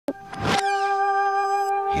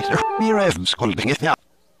Hitler mir Evenskulding it ja.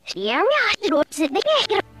 Ja, det låter sig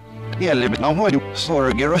det. Jag lever nog vad du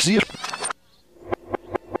sorger och ser.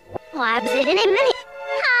 Och absiden i mig.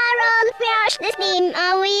 Harald Färsnes nim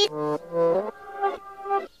awi.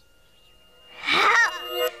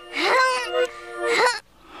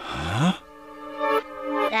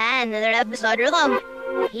 Den är besöder dem.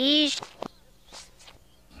 He's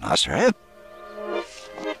Nasser.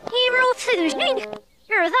 Hero Tuesday.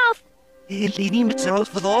 You're off. Lini met z'n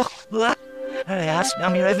voor de ja,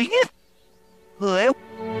 snam je even in. Hallo?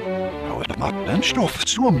 Nou, dat maakt een stof.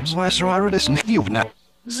 Soms was er dus niet nieuw, ne?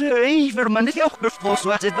 Ze even, maar niet ook voor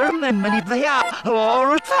wat het er maar niet bij jou.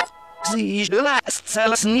 Hoor het wat? Zie je de laatst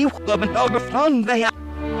zelfs nieuw komen over van bij jou.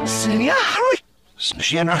 Zie je, hoi.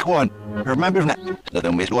 Snusje naar gewoon. Remember net. Dat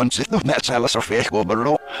een beetje one zit nog net zelfs of weg over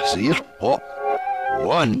ro. Zie je?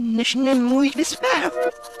 One. Niet moeite is waar.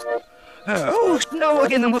 Oh, nou,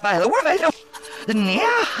 ik in de mobile hoor wij dan.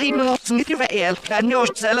 Ja, ik moet niet weer kan je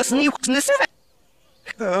zelfs nieuw knissen.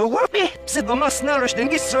 Hoor je, ze doen maar sneller,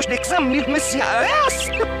 denk ik, zo ik samen niet met jou.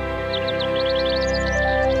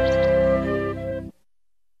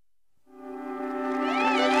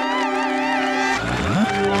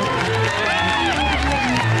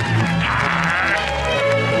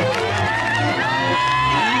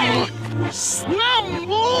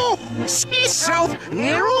 Snambo! Spisself,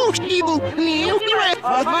 neeroostiebel, nieuwkrijg,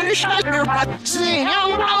 van de schijker, wat zin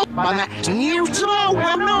jou van het nieuw zo,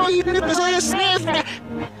 we nooit de bezig sniffen.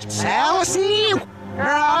 Zelfs nieuw.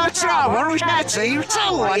 Waarom is dat zo?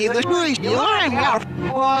 Je de snoeis die lang af.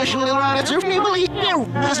 Was je aan het surfen wil je nieuw,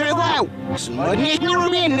 dat is er wel. Smut niet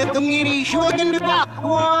meer in de community, shoot in de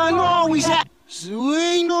bal. One always that.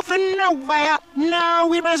 Swing of a nowhere,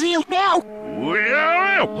 now we Brazil now.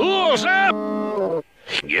 Well, who's up?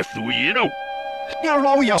 If we know. Ja,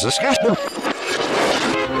 nou, ja, ze schatten.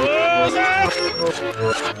 Who's up?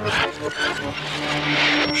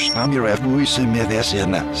 Stam je even hoe ze met deze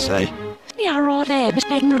ne, zei. Ja, rode,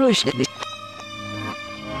 bestek rustig.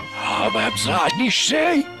 Aber sag nicht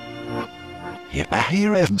say. Je bent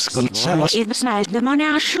hier even skuld zelfs. Ik besnijdt de man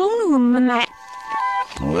ja schoen, maar...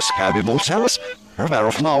 Nu is kabel zelfs. Er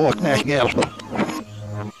werd nou ook niet geld.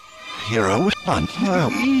 Hier hoort dan.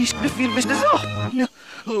 Ich befiel mich das auch.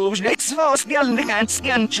 Oh, nichts was, die alle ganz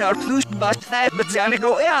gern schaut, plus was Zeit mit seiner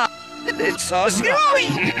Go, ja. Das ist aus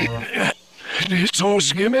Nicht so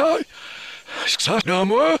skimmel. Ich sag noch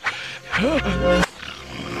mal.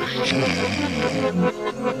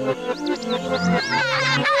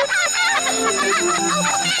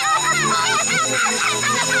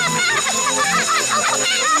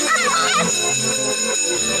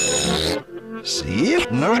 Zie je?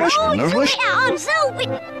 Nervous. Ja, I'm so weak.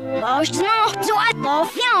 Was nog zo uit de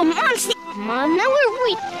film, monster. Maar nou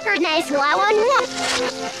weer er nice lauwen.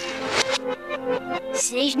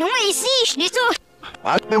 Zeg nou eens, zie niet zo.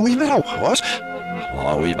 Wat ben we nou, was?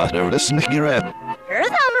 Oh, we was er dus niet gered. Er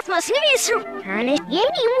dan was niet zo. En ik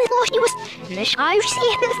niet was je was. Dus ga je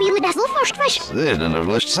zien de film dat zo vast was. Zie, dan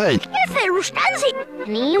er lust zijn. Ja, er staan ze.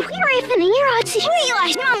 Nee, hier even hier uit zich. Oei,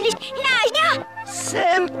 was nou niet. Ja.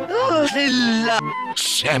 Sam, oh, lilla.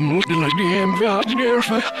 Sam moet er niet in werden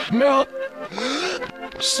nerven. Maar...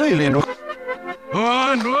 Zie je nog?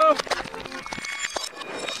 Oh, no.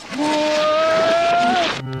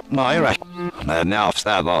 Nee, right. Nee, nou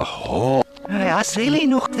staat wel. Oh, Ja, silly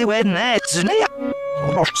nog te wedden, het nee.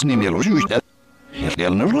 dat is niet meer los, juist dat. Je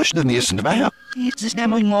gaat naar lust, dan is het bij. Het is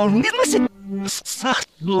namelijk morgen niet meer. Zacht,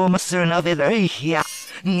 bloemen er nou weer, ja.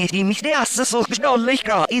 Niet die mich de asse zo gesnollig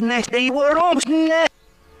ga in het de waarom, nee.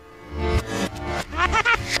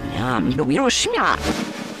 Ja, maar weer was ja.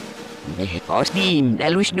 Nee, was niet,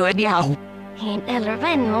 dat was nooit jou. En eller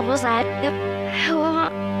vän was uit.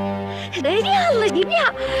 Det är alldeles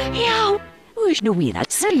ja. Ja. Is nu weer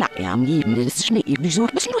dat ze laat geven, dit is niet even zo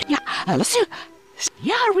besluit, ja. Alles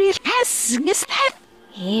ja, real has gestaf.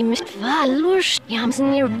 Je moet wel lust, ja, maar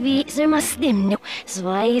ze wie ze maar stem nu.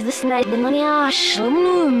 Zwaai de snijden man ja,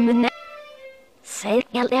 schlomen. Zeg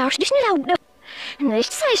je al dus niet loud. Nee,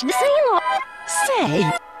 zeg de zin.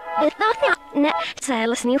 Zeg. Het dacht ja, nee,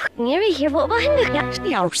 zelfs niet meer hier wat handig ja.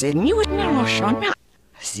 Ja, ze nieuw het nou schon, ja.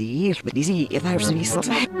 Zie, maar die zie je daar zo niet zo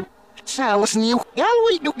zeg. Zelfs nieuw. Ja,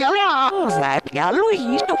 Louis, doe ja. Oh, zeg, ja,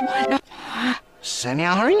 Louis, doe. Zijn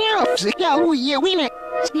ja, herinner op zich, ja, Louis, je winnen.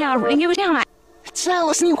 Ja, ring je down.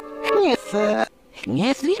 Zelfs nieuw.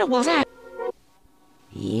 Niet weer was het.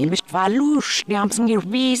 Je bent wel lust, die hebben ze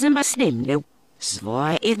wezen maar slim, du.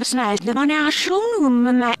 Zwaai even snijden, maar ja,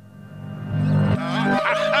 schoon, maar...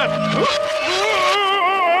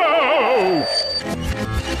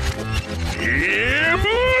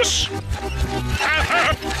 Imus!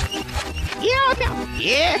 Ja,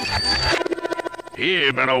 Yeah.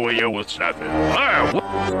 Hier ben over je wat staat.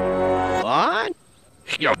 What?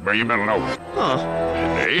 Ja, ben je ben nou.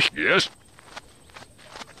 Nee, yes.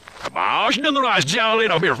 Maar als je dan nog eens jolly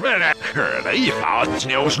nog meer verder. Nee, gaat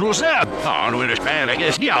snel sloes uit. Dan weer de spijnig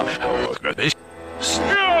is ja. Dat is.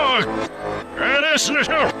 Snel! Het is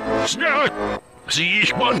snel! Snel! Zie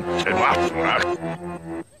ik man, zet wacht vandaag.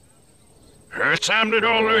 Het samen de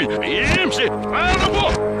dol uit. Jem zit, aan de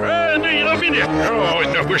bol. En die naar binnen. Oh,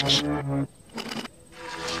 in de worst.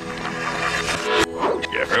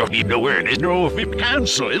 Je vroeg niet de word, is no of ik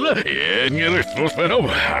cancelen. En je ligt vast van op.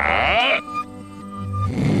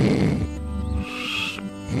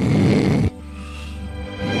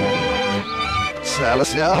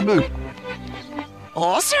 Zelfs ja, bu.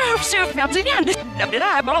 Oh, surf, wat is het? Dat ben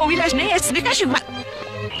ik, maar hoe is het? Dat is het.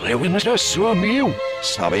 Lewin is dat zo nieuw.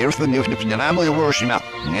 Saber van nieuw knip je naam je worst maar.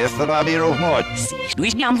 Net dat weer op mooi. Zie, doe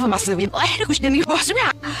je niet aan van massa weer. Oh, dat is niet was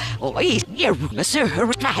ja. Oh, is hier surf,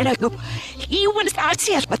 wat fijn ook. Je moet het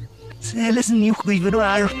uitzien. Zelfs nieuw geven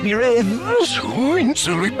waar weer even. Schoon,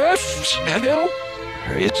 zullen we best.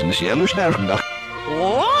 Het is een sjelle sneldag.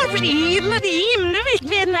 Oh, vrienden, ik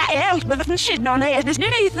ben naar elf, maar dat is shit nou, nee, dat is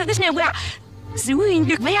niet, dat is niet waar. Zo in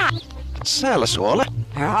de ja. Zelfs hoor.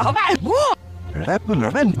 Ja, maar hoe?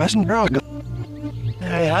 Rapper vent met een dragen.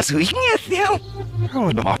 Ja, zo is niet veel. Oh,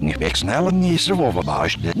 dat mag niet weg snel en niet zo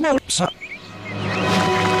overbaas. Dit meldt ze.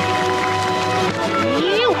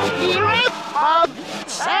 Nieuw,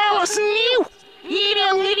 zelfs nieuw. Hier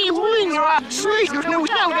dan die woensdag. Zeker nou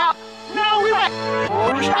snel. Nou weer.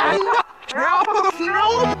 Oh, stand. Trap of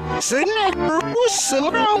no. Zijn nek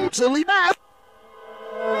bussen rond ze lief.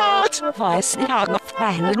 Wat? Was ik nog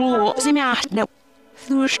fijn roze in mijn nou.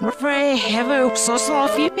 Dus maar vrij hebben ook zo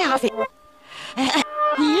slafje bij.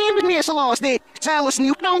 Hier ben je zo los dit. Zelfs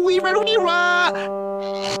nieuw nou weer wel niet waar.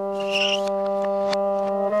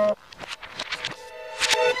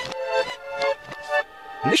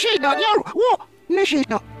 Ne shit nou, ja. Wow, ne shit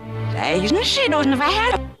nou. Hij is een shit nou in de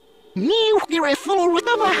verhaal. Nieuw weer vol met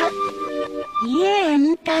de wacht.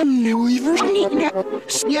 Ja, dan nu weer niet.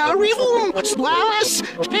 Scary room, slaas.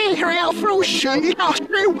 Tegen heel vroeg, je dacht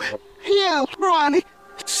nu. Heel Ronnie.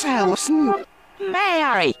 Zelfs nieuw.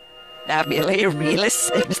 Mary. Dat wil je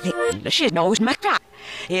realistisch. De shit nou is mijn kraak.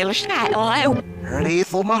 Hele stijl.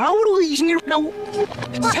 Lethal maar houden is niet nou.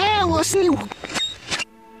 Zelfs nieuw.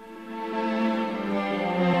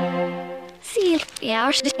 Zie, ja,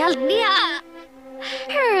 als de geld ja.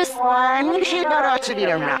 Hers, Ne shit nou uit ze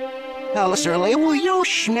weer nou. Alles er leeuw je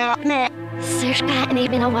snap ne. kan ik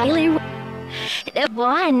ben al wel eeuw. De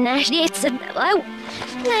baan, naast dit ze, oh,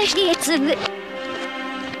 naast dit ze.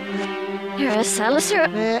 Hers, alles er.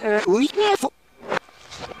 Oei, nevel.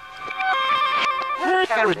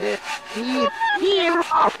 Hier,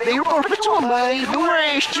 af, weer op het zon. Door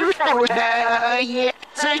is het trouwens. Je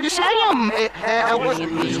zei de Sam.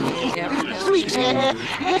 Zoiets.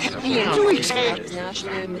 Zoiets.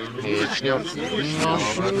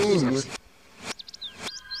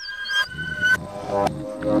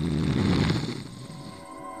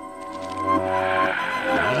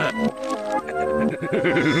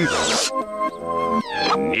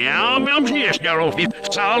 Ja, maar om niet daarop niet.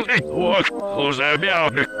 Zal ik ook. Hoe ze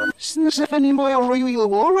bij Snus even in mooi royal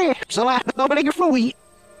warrior. Zo laat het nog lekker vloeien.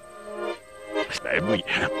 Stijf moet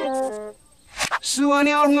je. Zo aan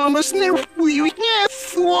jou nog maar snel vloeien.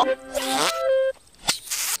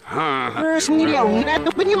 Ja, er is niet jou net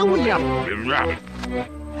op een nieuwe.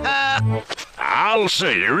 I'll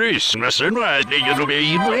say there is, Mr. Right, you'll be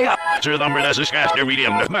able to them as a scatter really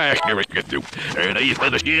on the back, never get to. And I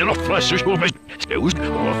thought the skin of flesh is going to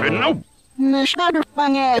off and no. Ne schnatter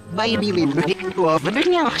vangen baby lieve. Over de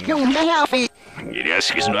nacht, jongen, bij jou.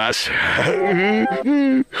 Yes, is was.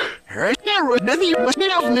 Het die was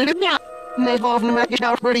niet af naar de ja. Nee, boven de merkjes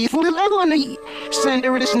nou voor die volle lagonie.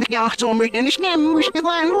 Zender is in de jacht zomer in de snem moest je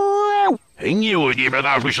gewoon. En je die met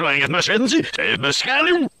haar verslang het maar sensie. Ze me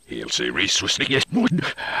schaduw. Heel serieus was de eerst moet.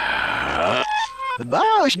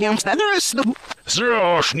 Baas, neem staat er eens.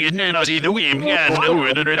 Zo, niet net als hij de wim gaan.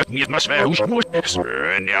 Nou, dat er niet maar zwaar hoest moet. Zo,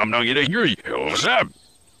 en ja, dan je de jui. Heel samen.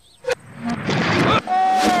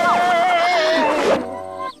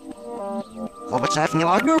 Wat staat niet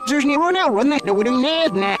langer op dus niet worden nou, dat we doen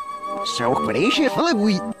net net. Zo crazy volle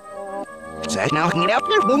wie. Zij is nou niet op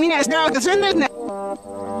de boemie is nou gezond net.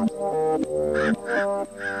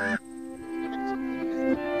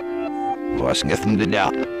 Was niet de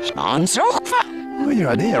ja. Staan zo. Oh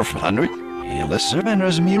ja, daar van nu. Hele seven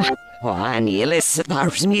is meer. Oh, en je is het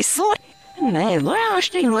daar niet zo. Nee, waar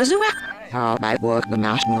is die was weg? Oh, bij work de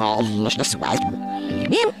national alles dat zwaait.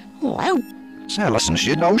 Wow. Zelfs een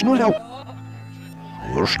shit nou is nog nou.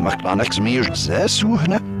 Wurst macht man nichts mehr sehr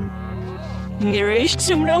suchen. Mir ist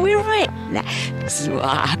zum Neuer. Na, so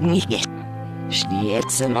haben ich es. Steht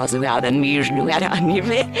zum also werden mir nur an mir.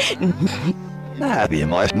 Na, wie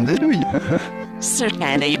meisten das du?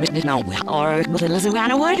 Certainly, you must know or but the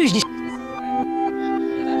Louisiana waters.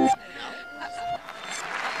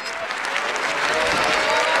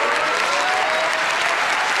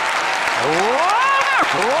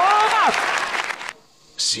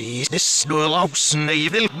 See this louse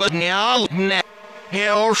navel, but now,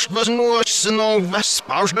 Here's was no snow,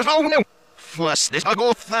 Vespars, but oh no. Flas this I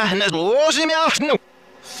go fan as low as me out no.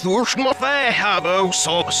 Thurst my fa have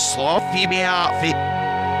so sloppy be happy.